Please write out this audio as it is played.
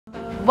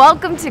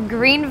Welcome to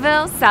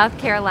Greenville, South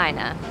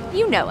Carolina.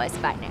 You know us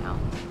by now.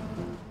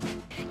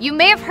 You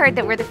may have heard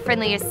that we're the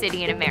friendliest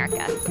city in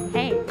America.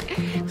 Hey,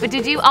 but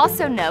did you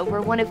also know we're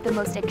one of the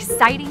most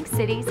exciting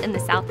cities in the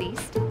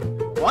Southeast?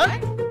 What?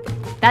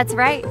 That's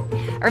right.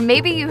 Or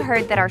maybe you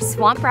heard that our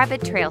Swamp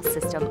Rabbit Trail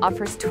system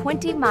offers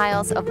 20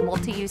 miles of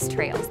multi-use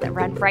trails that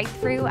run right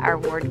through our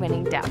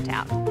award-winning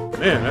downtown.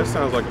 Man, that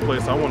sounds like a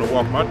place I want to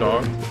walk my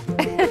dog.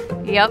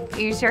 Yep,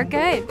 you sure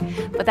could.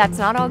 But that's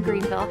not all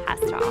Greenville has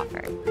to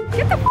offer.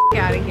 Get the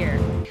out of here.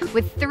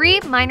 With 3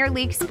 minor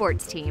league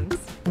sports teams,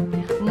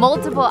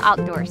 multiple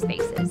outdoor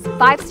spaces,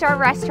 5-star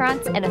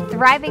restaurants, and a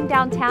thriving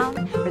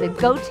downtown, we're the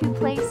go-to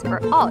place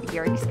for all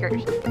your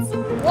excursions.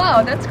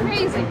 Whoa, that's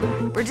crazy.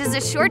 We're just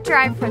a short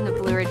drive from the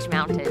Blue Ridge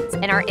Mountains,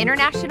 and our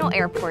international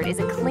airport is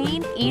a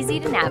clean, easy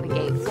to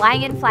navigate,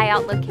 fly-in,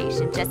 fly-out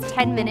location just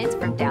 10 minutes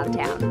from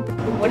downtown.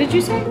 What did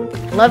you say?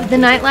 Love the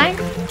nightlife?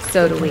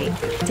 So do we.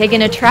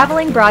 Taking a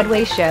traveling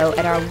Broadway show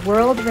at our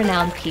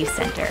world-renowned Peace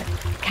Center.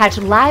 Catch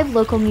live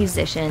local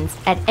musicians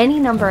at any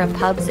number of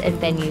pubs and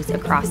venues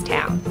across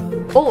town.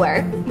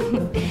 Or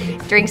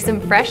drink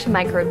some fresh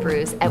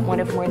microbrews at one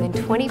of more than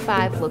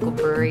 25 local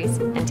breweries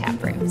and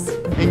tap rooms.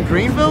 In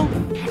Greenville?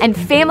 And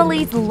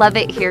families love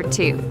it here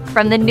too.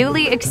 From the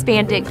newly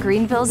expanded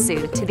Greenville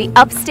Zoo to the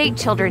Upstate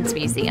Children's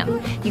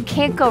Museum, you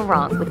can't go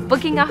wrong with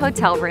booking a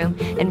hotel room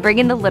and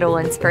bringing the little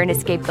ones for an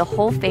escape the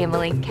whole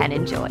family can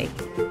enjoy.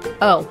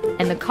 Oh,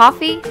 and the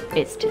coffee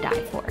is to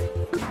die for.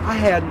 I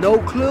had no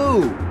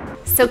clue.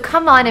 So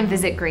come on and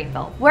visit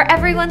Greenville, where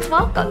everyone's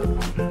welcome.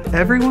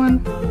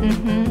 Everyone?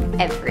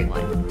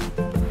 Everyone.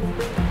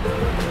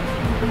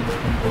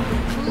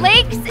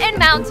 Lakes and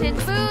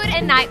mountains, food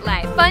and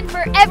nightlife. Fun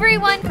for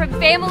everyone from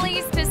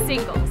families to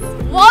singles.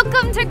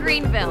 Welcome to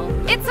Greenville.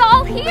 It's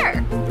all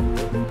here.